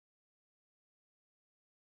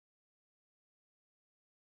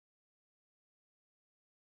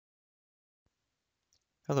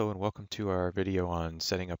Hello and welcome to our video on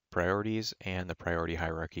setting up priorities and the priority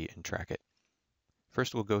hierarchy in Trackit.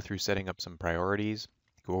 First, we'll go through setting up some priorities,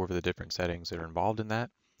 go over the different settings that are involved in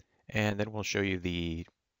that, and then we'll show you the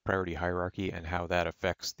priority hierarchy and how that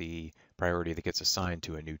affects the priority that gets assigned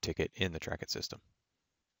to a new ticket in the Trackit system.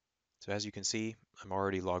 So as you can see, I'm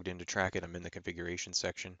already logged into Trackit. I'm in the configuration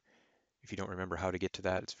section. If you don't remember how to get to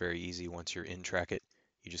that, it's very easy. Once you're in Trackit,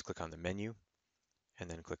 you just click on the menu and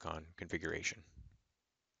then click on configuration.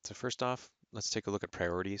 So first off, let's take a look at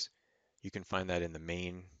priorities. You can find that in the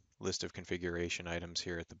main list of configuration items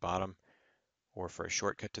here at the bottom, or for a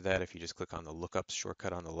shortcut to that, if you just click on the lookups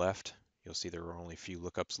shortcut on the left, you'll see there are only a few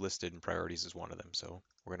lookups listed and priorities is one of them. So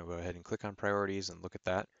we're going to go ahead and click on priorities and look at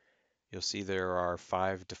that. You'll see there are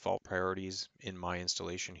 5 default priorities in my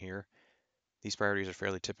installation here. These priorities are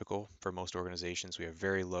fairly typical for most organizations. We have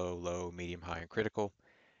very low, low, medium, high, and critical.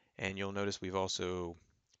 And you'll notice we've also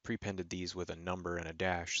prepended these with a number and a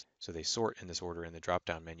dash, so they sort in this order in the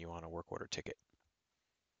drop-down menu on a work order ticket.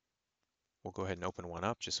 We'll go ahead and open one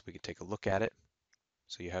up just so we can take a look at it.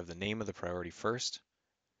 So you have the name of the priority first,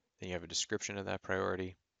 then you have a description of that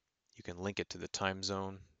priority. You can link it to the time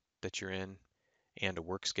zone that you're in and a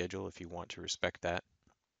work schedule if you want to respect that.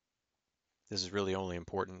 This is really only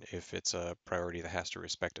important if it's a priority that has to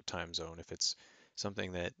respect a time zone. If it's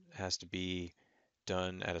something that has to be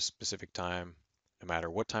done at a specific time, no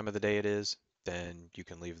matter what time of the day it is, then you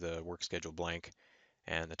can leave the work schedule blank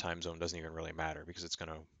and the time zone doesn't even really matter because it's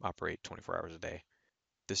going to operate 24 hours a day.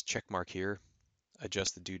 This check mark here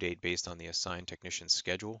adjusts the due date based on the assigned technician's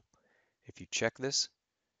schedule. If you check this,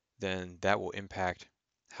 then that will impact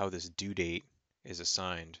how this due date is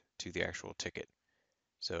assigned to the actual ticket.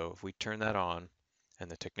 So if we turn that on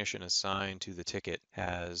and the technician assigned to the ticket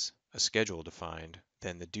has a schedule defined,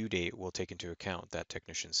 then the due date will take into account that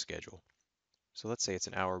technician's schedule. So let's say it's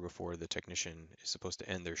an hour before the technician is supposed to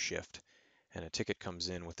end their shift, and a ticket comes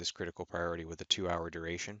in with this critical priority with a 2-hour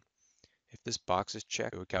duration. If this box is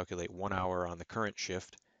checked, it would calculate 1 hour on the current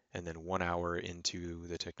shift and then 1 hour into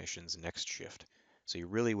the technician's next shift. So you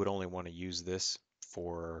really would only want to use this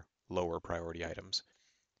for lower priority items.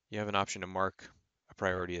 You have an option to mark a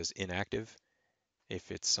priority as inactive if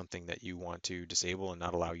it's something that you want to disable and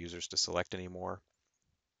not allow users to select anymore.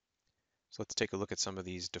 So let's take a look at some of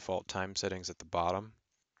these default time settings at the bottom.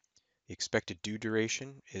 The expected due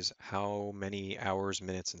duration is how many hours,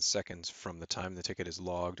 minutes, and seconds from the time the ticket is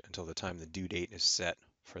logged until the time the due date is set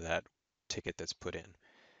for that ticket that's put in.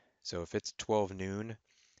 So if it's 12 noon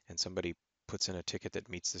and somebody puts in a ticket that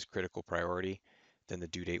meets this critical priority, then the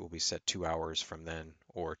due date will be set 2 hours from then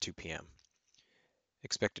or 2 p.m.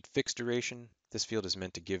 Expected fixed duration, this field is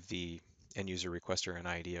meant to give the end user requester an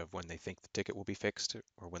idea of when they think the ticket will be fixed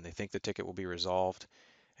or when they think the ticket will be resolved.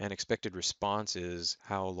 And expected response is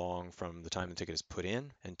how long from the time the ticket is put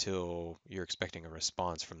in until you're expecting a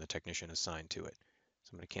response from the technician assigned to it.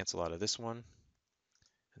 So I'm going to cancel out of this one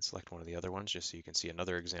and select one of the other ones just so you can see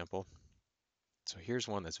another example. So here's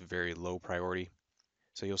one that's very low priority.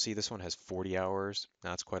 So you'll see this one has 40 hours.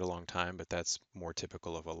 Now it's quite a long time, but that's more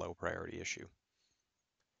typical of a low priority issue.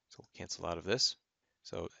 So we'll cancel out of this.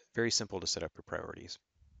 So very simple to set up your priorities.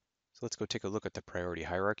 So let's go take a look at the priority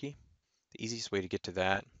hierarchy. The easiest way to get to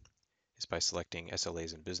that is by selecting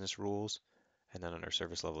SLAs and business rules, and then under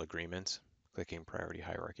service level agreements, clicking priority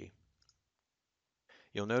hierarchy.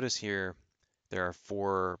 You'll notice here there are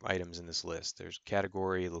 4 items in this list. There's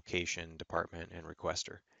category, location, department, and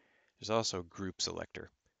requester. There's also group selector.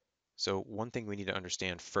 So one thing we need to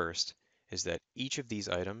understand first is that each of these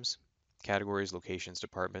items, categories, locations,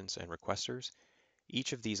 departments, and requesters,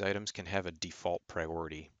 each of these items can have a default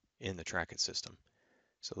priority in the Trackit system.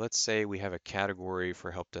 So let's say we have a category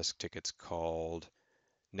for help desk tickets called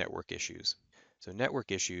network issues. So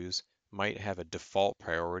network issues might have a default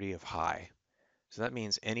priority of high. So that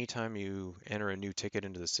means anytime you enter a new ticket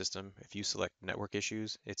into the system, if you select network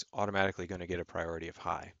issues, it's automatically going to get a priority of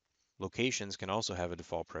high. Locations can also have a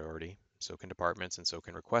default priority, so can departments and so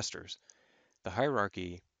can requesters. The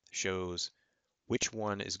hierarchy shows which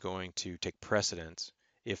one is going to take precedence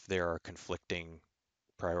if there are conflicting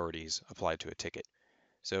priorities applied to a ticket.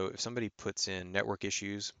 So if somebody puts in network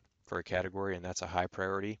issues for a category and that's a high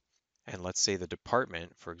priority, and let's say the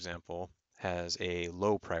department, for example, has a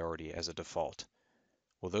low priority as a default,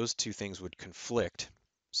 well, those two things would conflict.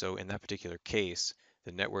 So in that particular case,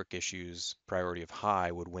 the network issues priority of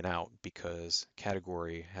high would win out because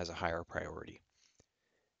category has a higher priority.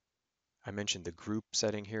 I mentioned the group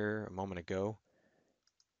setting here a moment ago.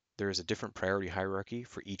 There is a different priority hierarchy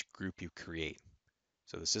for each group you create.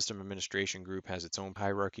 So the system administration group has its own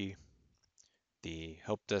hierarchy, the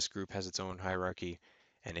help desk group has its own hierarchy,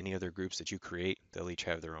 and any other groups that you create, they'll each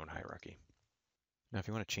have their own hierarchy. Now, if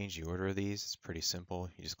you want to change the order of these, it's pretty simple.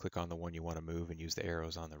 You just click on the one you want to move and use the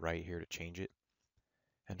arrows on the right here to change it.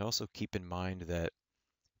 And also keep in mind that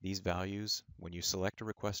these values, when you select a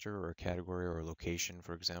requester or a category or a location,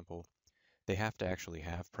 for example, they have to actually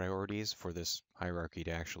have priorities for this hierarchy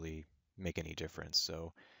to actually make any difference.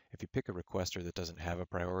 So if you pick a requester that doesn't have a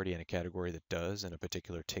priority and a category that does in a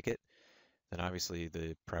particular ticket, then obviously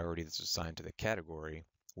the priority that's assigned to the category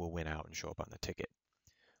will win out and show up on the ticket.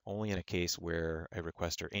 Only in a case where a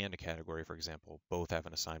requester and a category, for example, both have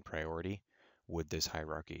an assigned priority, would this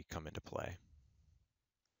hierarchy come into play.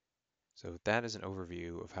 So that is an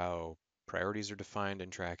overview of how priorities are defined in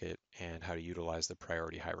Trackit and how to utilize the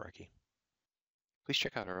priority hierarchy. Please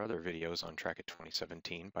check out our other videos on Trackit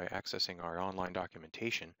 2017 by accessing our online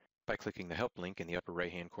documentation by clicking the Help link in the upper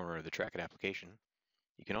right-hand corner of the Trackit application.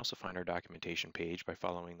 You can also find our documentation page by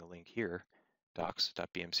following the link here,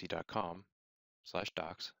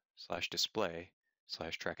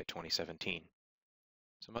 docs.bmc.com/docs/display/Trackit 2017.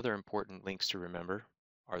 Some other important links to remember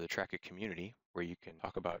are the Trackit community, where you can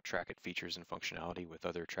talk about Trackit features and functionality with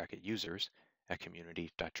other Trackit users at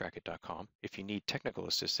community.trackit.com. If you need technical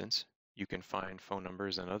assistance, you can find phone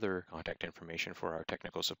numbers and other contact information for our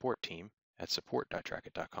technical support team at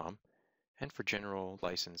support.trackit.com. And for general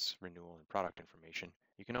license, renewal, and product information,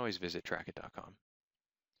 you can always visit trackit.com.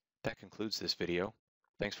 That concludes this video.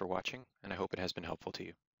 Thanks for watching, and I hope it has been helpful to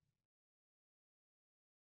you.